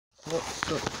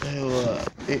What's up there?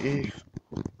 It is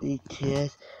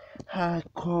BTS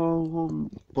Hardcore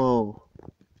Rumble.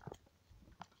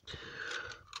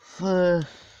 First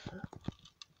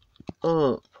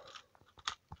up,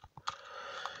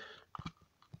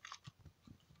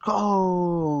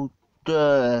 Goldust.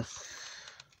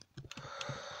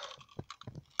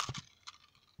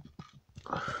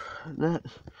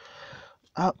 That's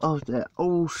out of the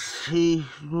OC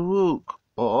Rook.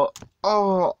 Oh.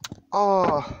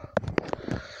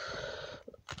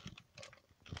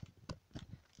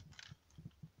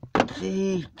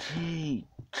 GTT.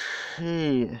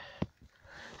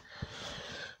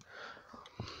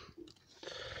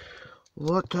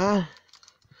 What the?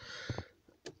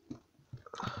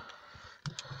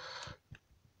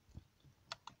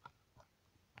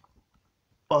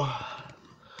 Oh.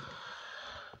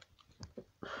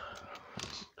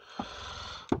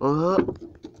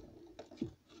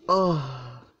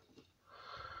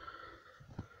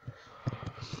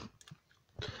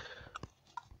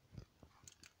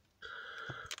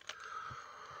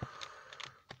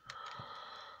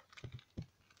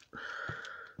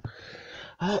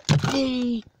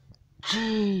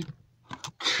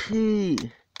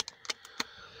 BTT.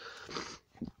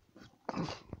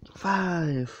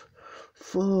 5,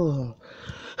 4,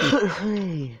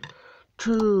 3,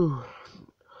 2,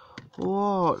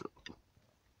 1.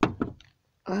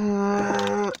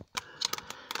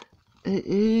 It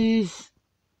is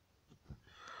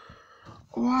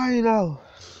Rhino.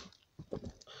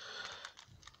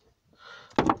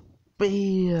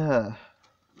 Beer.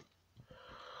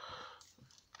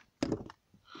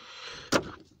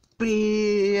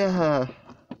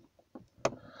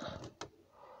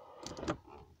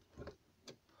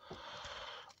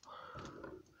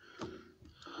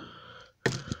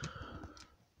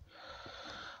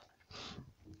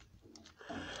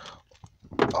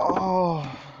 Oh.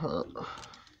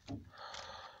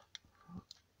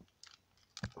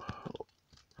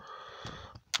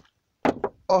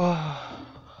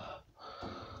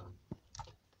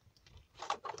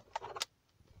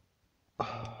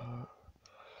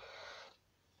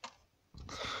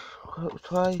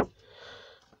 Try.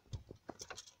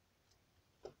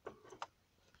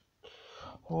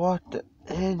 What the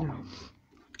hell?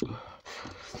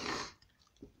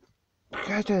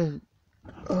 Get it.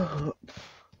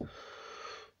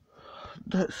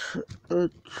 That's a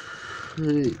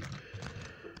tree.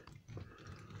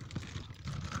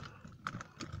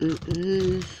 It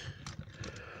is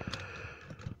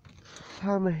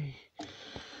Sammy.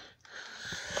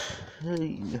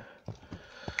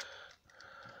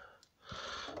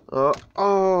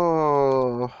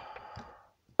 Oh.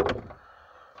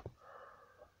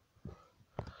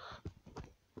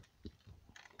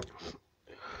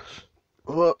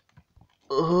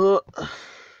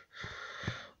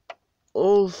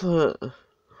 Over.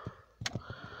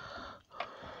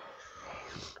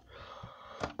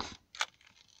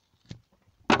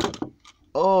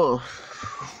 Oh,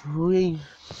 three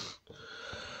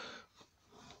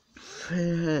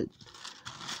fed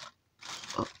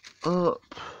up.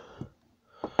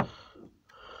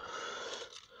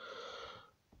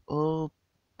 Oh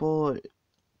boy.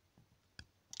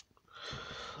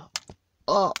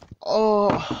 Oh.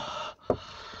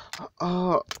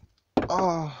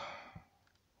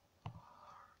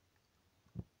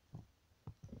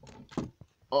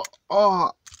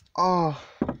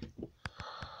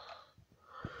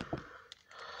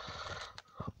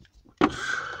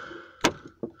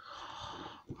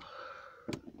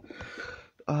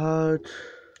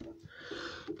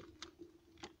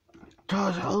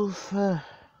 Does over.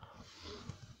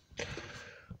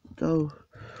 Go.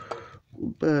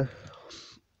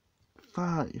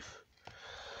 5.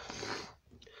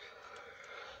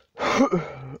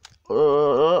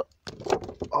 Oh.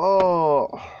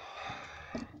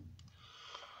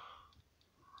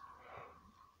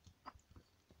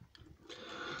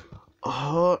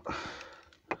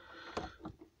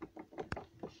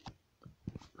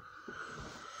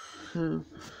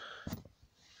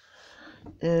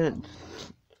 And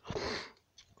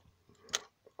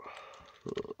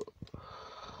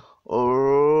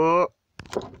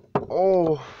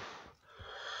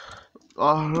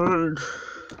I heard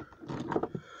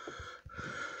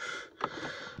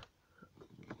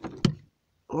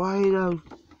right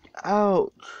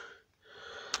out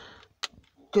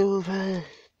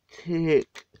dramatic.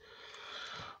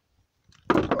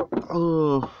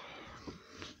 Oh,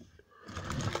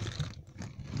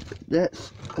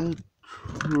 that's a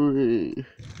tree.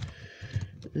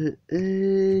 It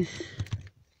is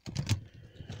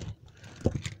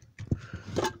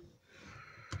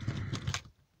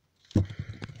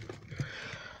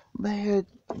Man,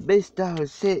 missed down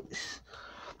 6.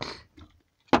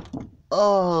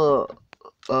 Oh,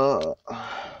 uh, oh,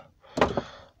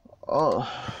 oh,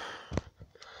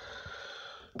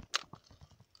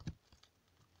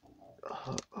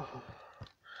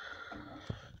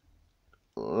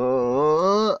 oh,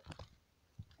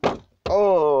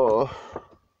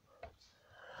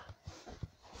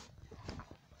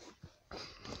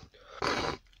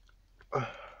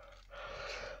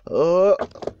 oh,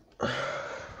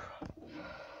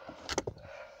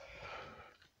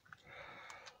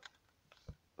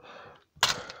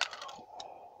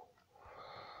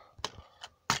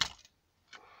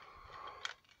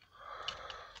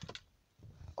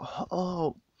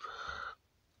 oh,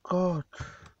 God,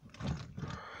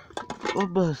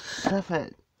 almost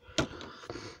 7.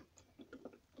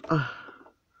 Oh,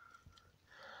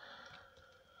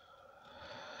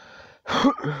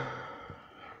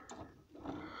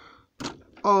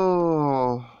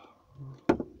 oh,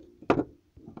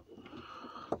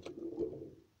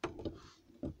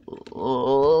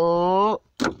 oh,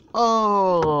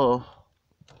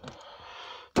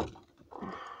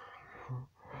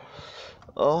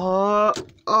 oh,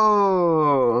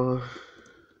 oh.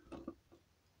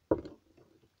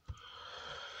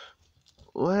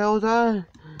 Well done.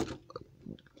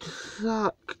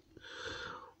 Suck.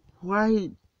 Why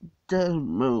don't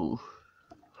move?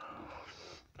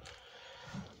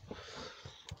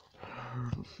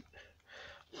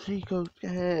 She goes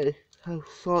ahead. How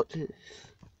short is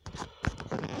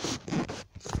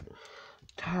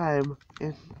time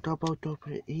in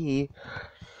WWE?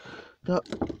 The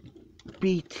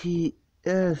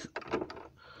BTS.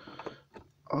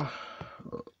 Oh,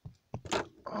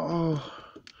 oh,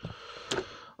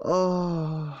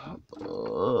 oh,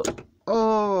 oh,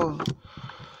 oh.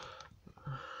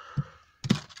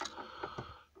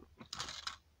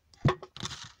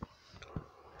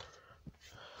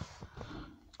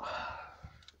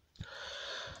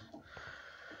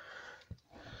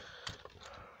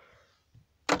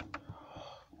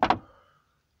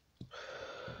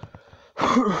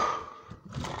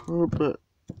 Robert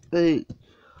 8.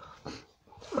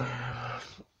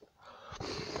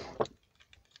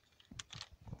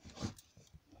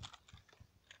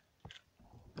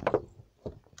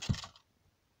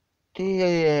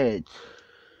 Dead.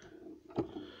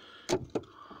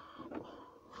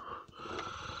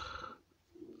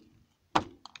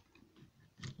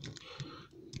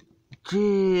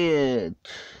 Dead.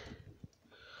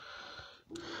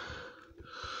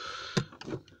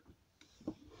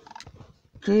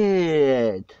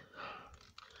 Dead.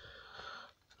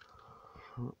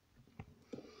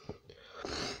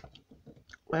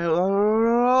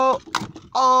 Well,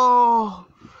 oh,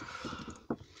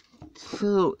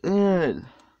 so in.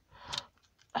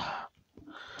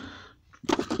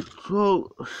 So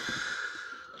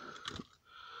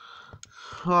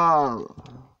strong.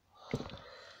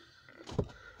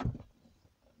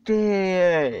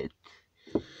 Dead.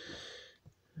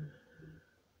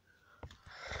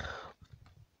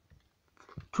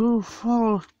 Too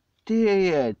far.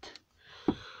 Dead.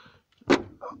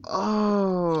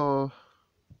 Oh.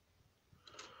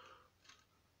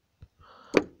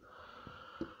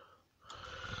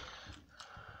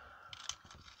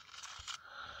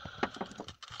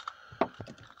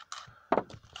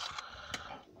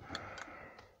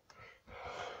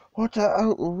 What the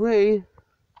out of the way?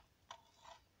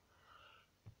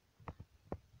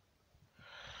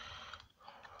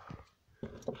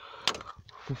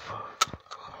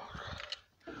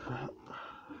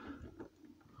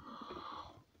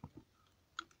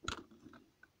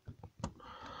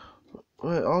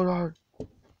 Wait, hold on.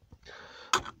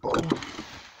 Oh.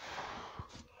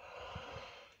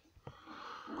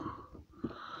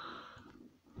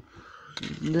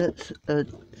 Let's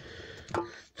add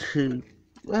to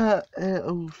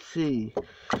LC.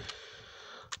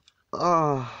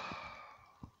 Ah.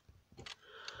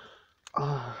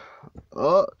 Ah.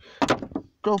 Oh.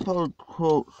 Double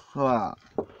quote swap.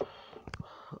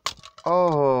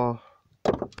 Oh.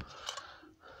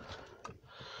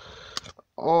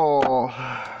 Oh.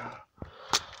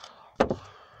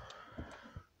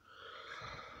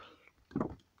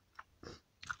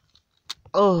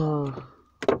 Oh.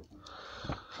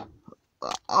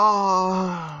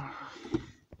 Ah.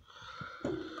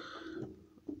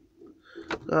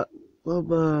 That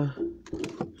number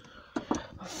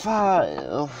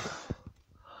 5.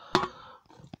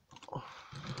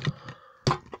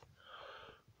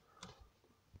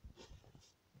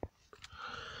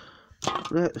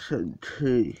 Lesson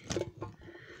 2.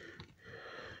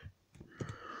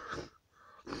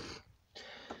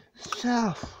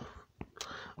 South.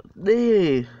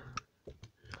 Knee.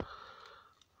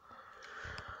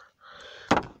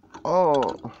 Oh,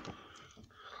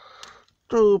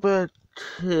 stupid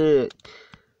tick.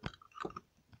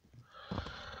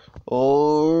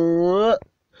 Oh,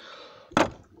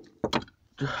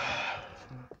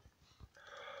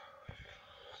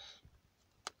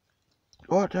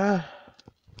 what the?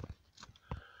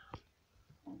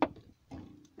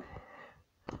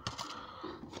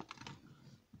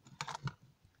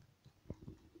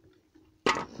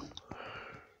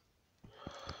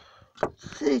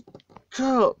 Sit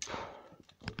up.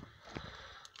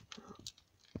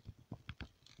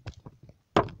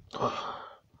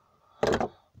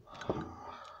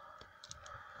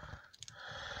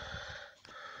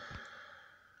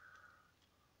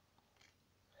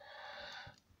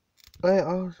 Wait,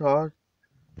 I'm sorry.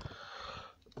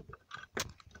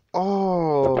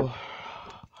 Oh.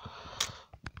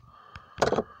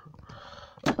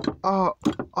 Oh,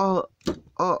 oh,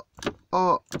 oh,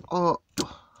 oh, oh,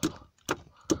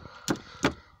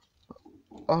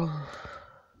 oh,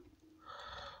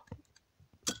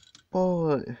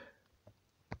 boy.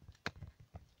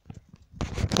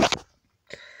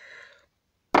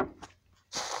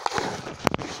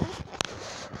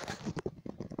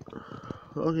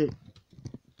 Okay,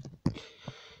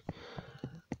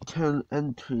 10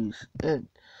 entries in.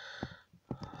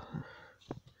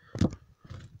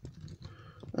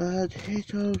 And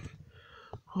hitters,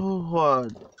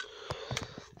 one.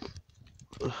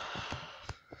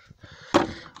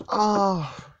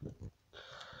 Oh,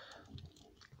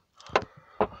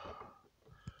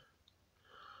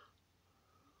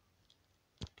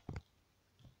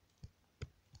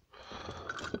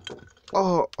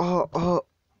 oh, oh, oh,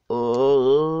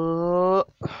 oh,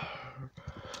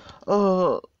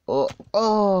 oh, oh,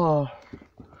 oh.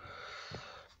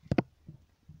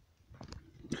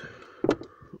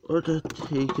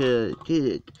 Undertaker did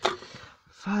it.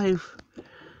 5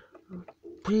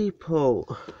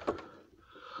 people.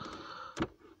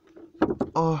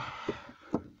 Oh,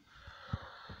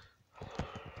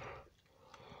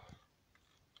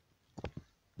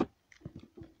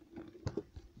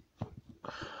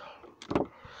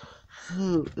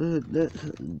 2 in the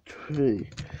next entry.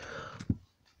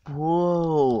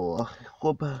 Whoa,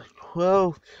 go back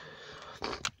 12.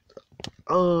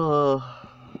 Oh,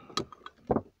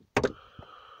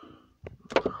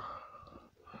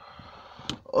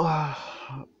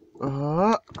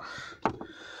 oh,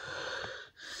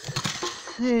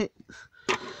 6.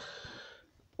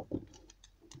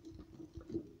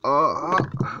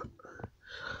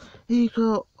 He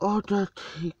got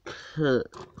Undertaker.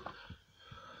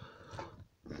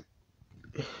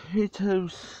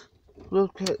 Hitters,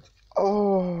 look at,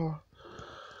 oh.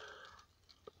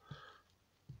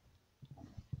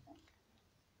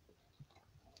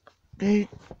 They,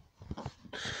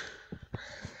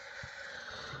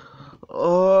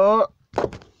 oh,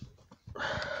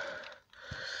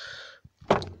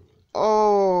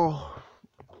 oh,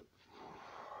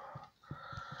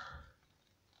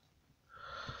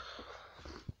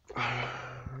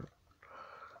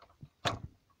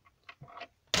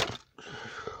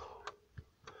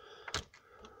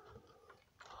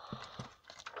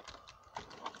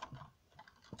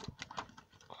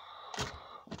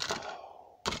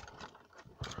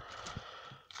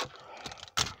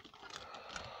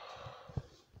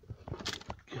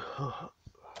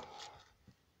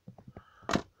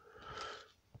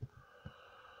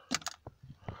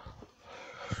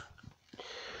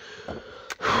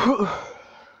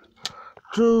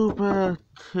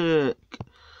 dramatic.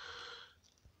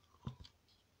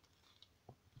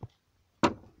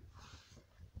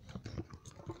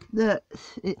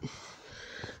 That's its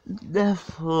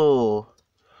level.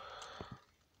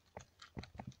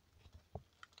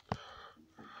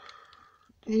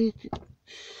 It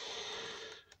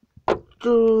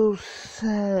do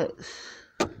sets.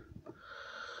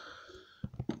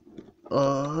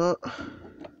 Uh,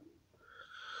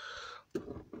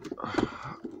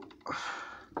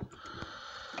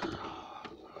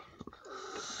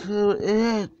 so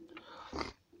it.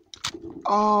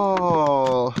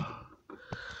 Oh,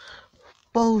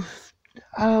 both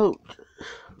out.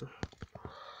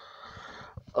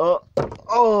 Oh, oh,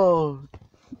 oh,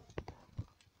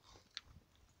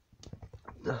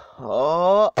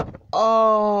 oh,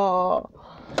 oh,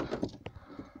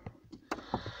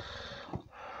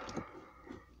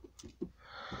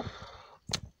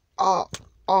 oh,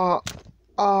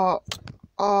 oh,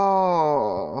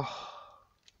 oh,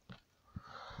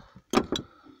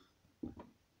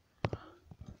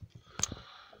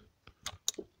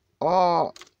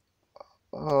 oh,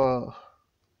 oh,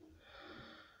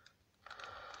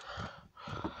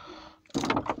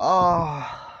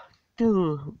 oh,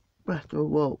 do better,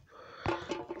 whoa.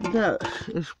 No,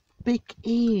 it's big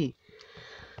E.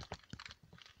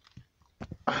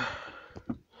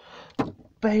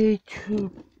 Way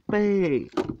too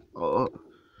big. Oh.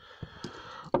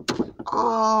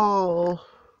 Oh.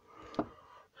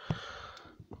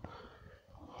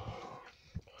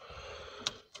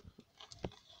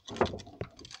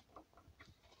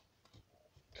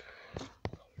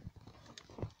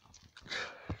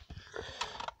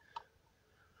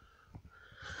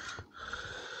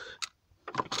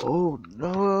 Oh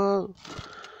no.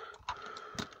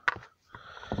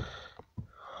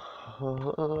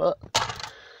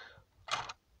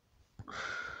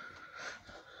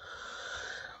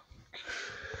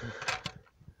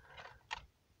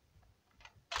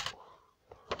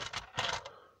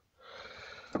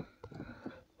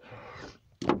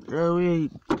 Going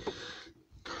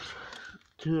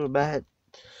to the bed.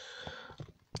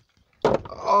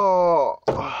 Oh.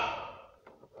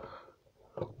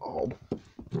 Oh.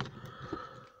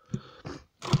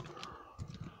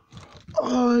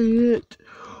 Oh yeah.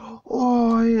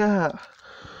 Oh yeah.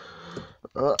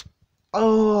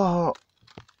 Oh.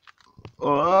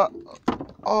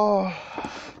 Oh.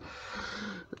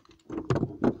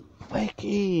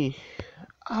 Becky.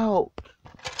 Out.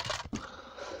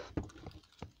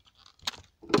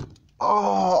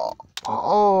 Oh.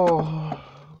 Oh.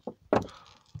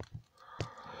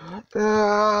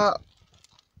 Yeah.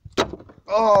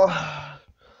 Oh.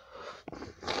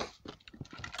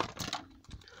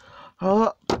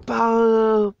 Oh.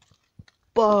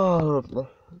 Bob.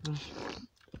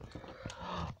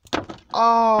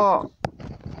 Oh.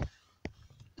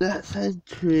 That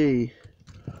century.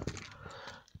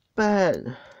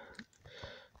 Ben.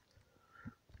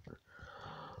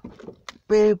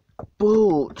 Big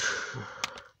boot.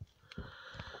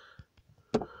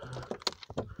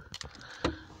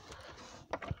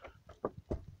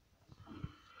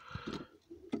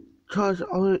 Cause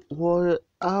I want it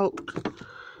out.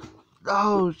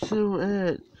 Oh, zoom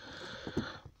in.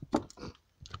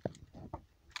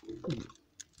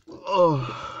 Oh,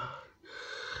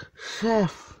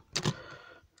 chef.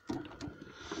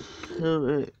 Zoom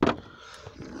in.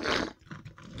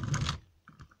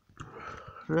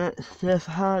 Let's Chef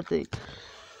Hardy.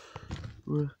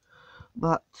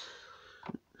 But,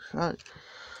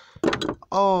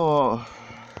 oh.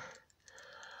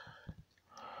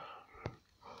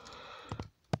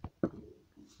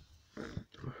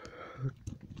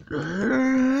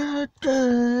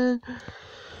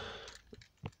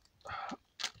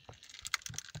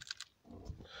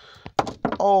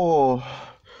 Oh.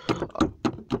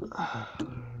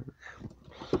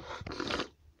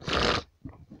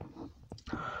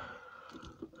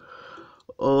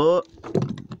 Oh.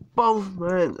 Both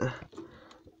men.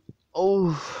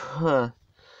 Oh.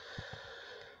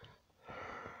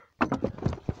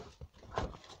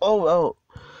 Oh, oh.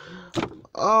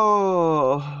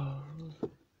 Oh.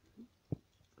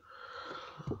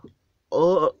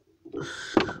 Oh.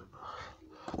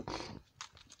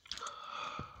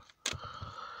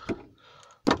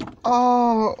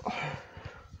 Oh.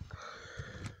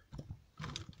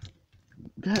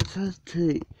 That's a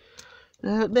tea.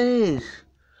 That is.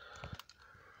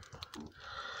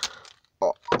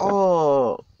 Oh.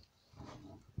 Oh.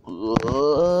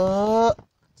 Oh.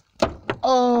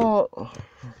 Oh.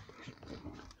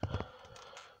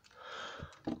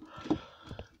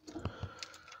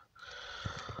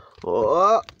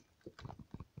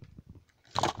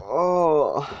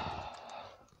 Oh.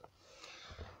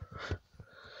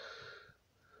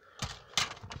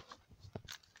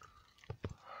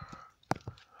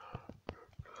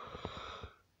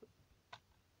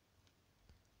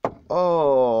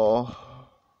 Oh.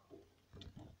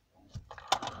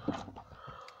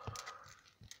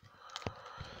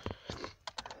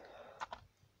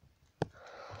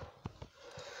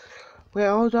 Wait,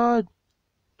 hold on.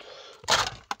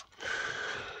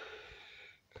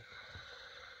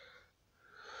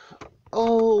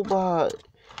 Oh my.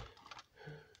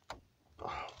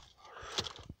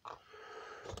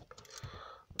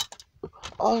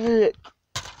 Oh,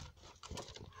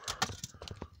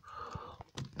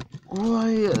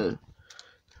 Ryan.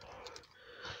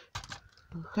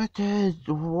 That is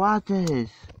what is.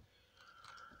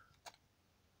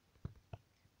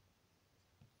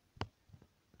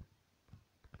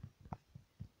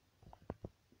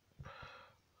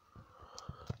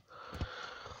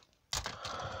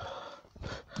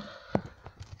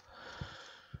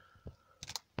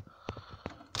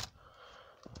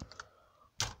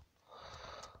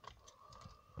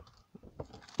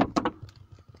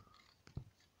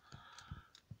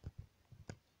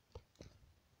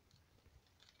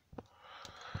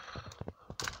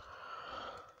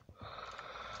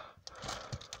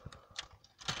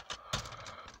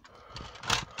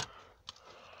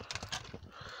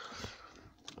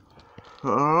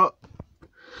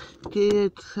 Give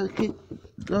it a second.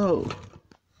 No.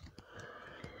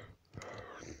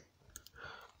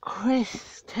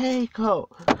 Chris, take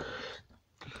up.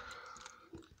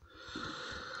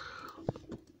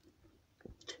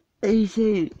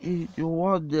 Easy, you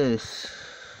want this.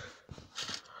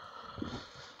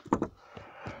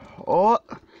 Oh,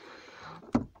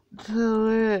 do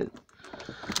it.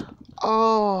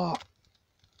 Oh,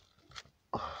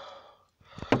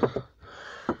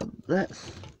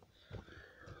 let's.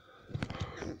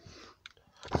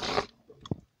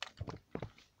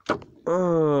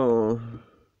 Oh,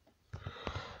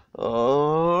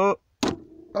 oh,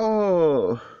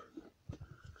 oh.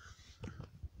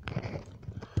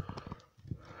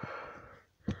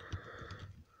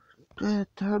 Good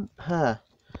temper.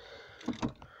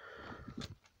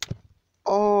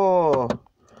 Oh,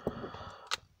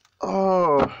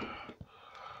 oh,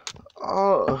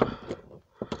 oh,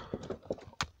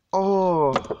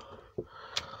 oh,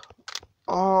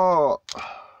 oh,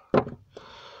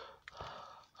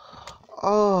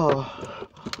 oh,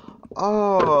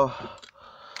 oh,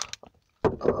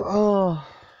 oh.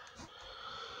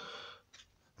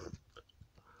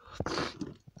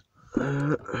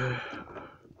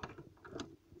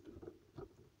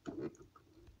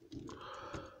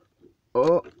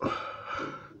 Oh,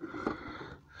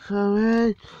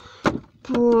 sorry,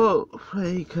 poor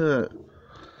faker.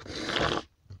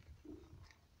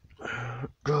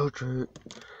 George.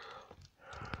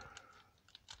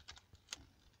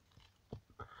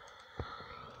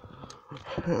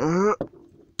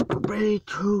 Way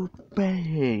too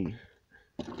big.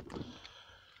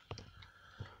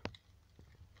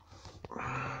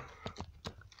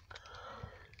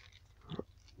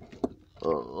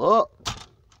 Oh,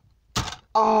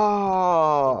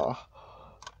 oh.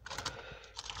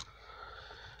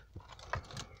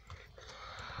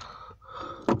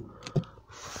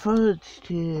 First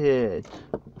hit.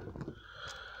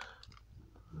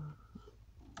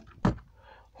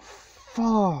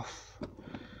 Fourth.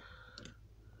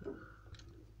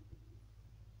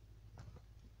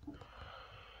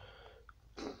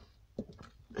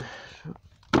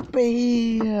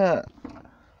 Beer.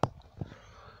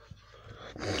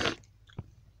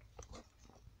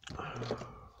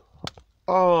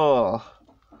 Oh.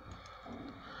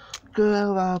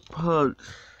 Good apples.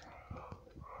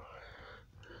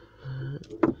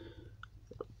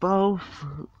 Both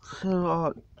so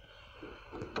on.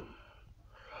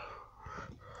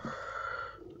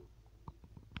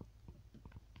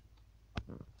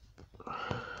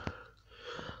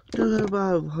 Good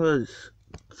apples.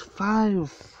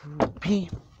 5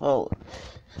 people.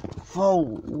 4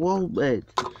 women.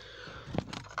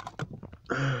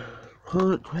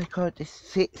 Current record is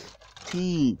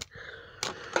 16.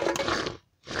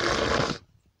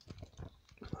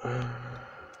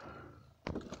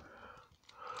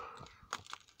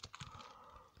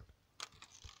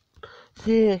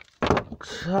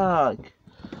 Zigzag.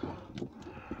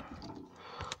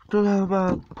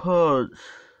 Drama punch.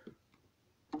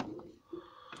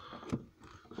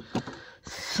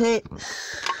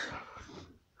 6.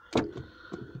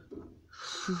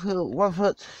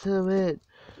 147.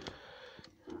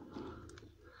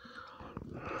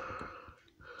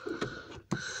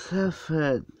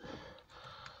 7.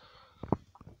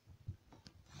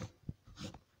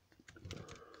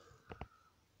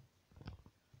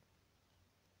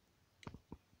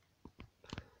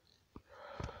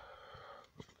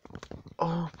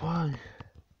 Oh boy.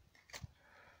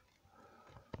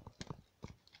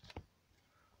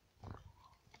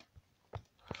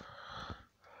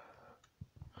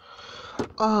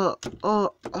 Oh,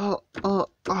 oh, oh, oh,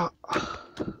 oh.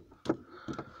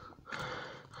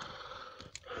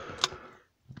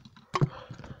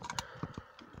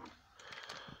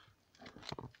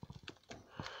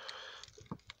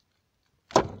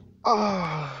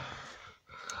 Oh,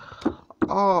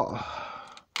 oh,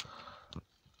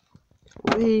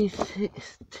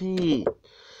 360.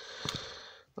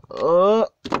 Oh,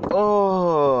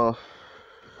 oh,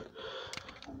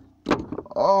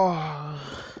 oh.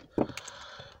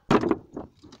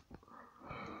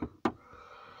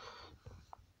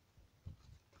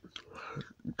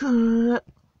 Duh,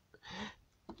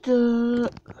 duh.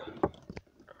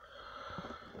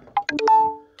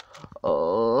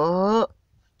 Oh,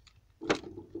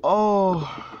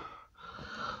 oh,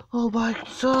 oh my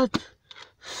God,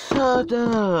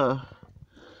 soda.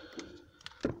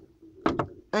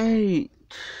 8.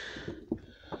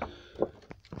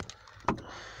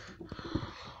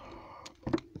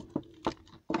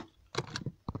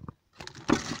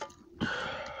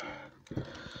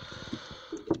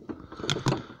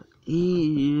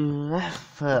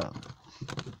 EFL.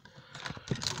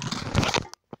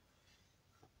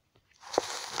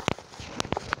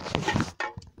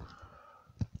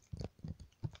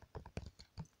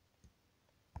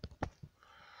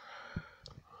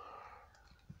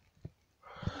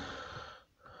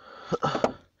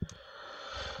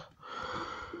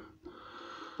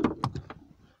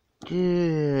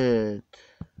 Good.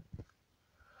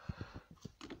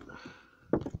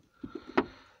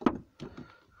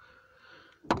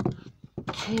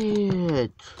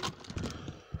 Good.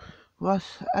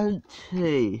 What's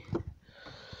empty?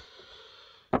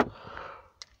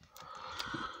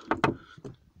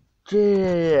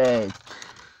 Good.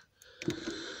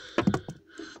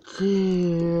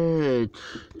 Good.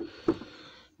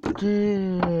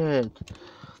 Good.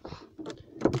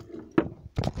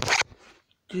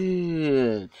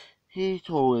 Good. He's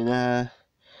holding her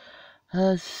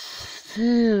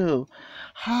still.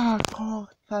 Hardcore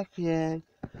fucking.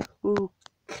 Who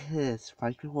cares?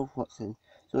 Thank you for watching.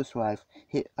 Subscribe,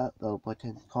 hit upload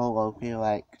button, follow, feel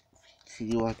like. See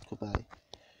you on goodbye.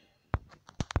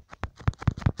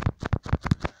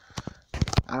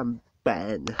 I'm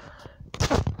Ben.